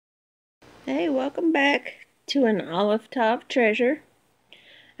Hey, welcome back to an Alef Tav treasure.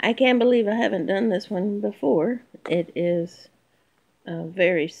 I can't believe I haven't done this one before. It is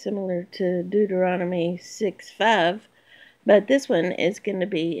very similar to Deuteronomy 6:5, but this one is going to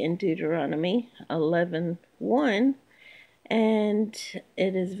be in Deuteronomy 11:1, and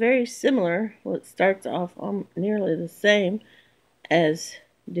it is very similar. Well, it starts off nearly the same as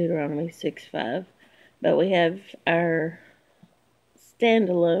Deuteronomy 6:5, but we have our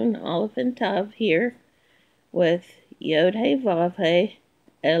standalone Alef and Tav here with YHVH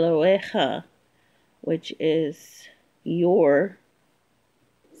Elohecha, which is your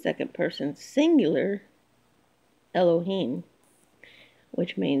second person singular Elohim,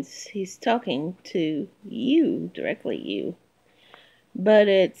 which means he's talking to you, directly you. But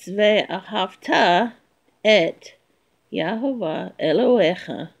it's Ve'ahavta et Yahovah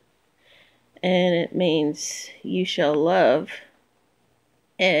Elohecha, and it means you shall love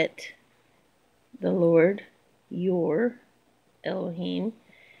et the Lord your Elohim.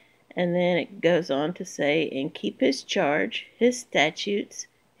 And then it goes on to say, and keep his charge, his statutes,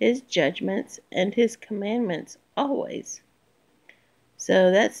 his judgments, and his commandments always. So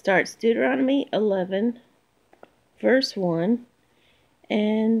that starts Deuteronomy 11, verse 1,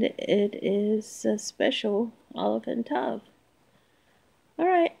 and it is a special Aleph and Tav. All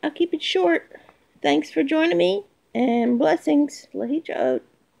right, I'll keep it short. Thanks for joining me, and blessings. Lahijot.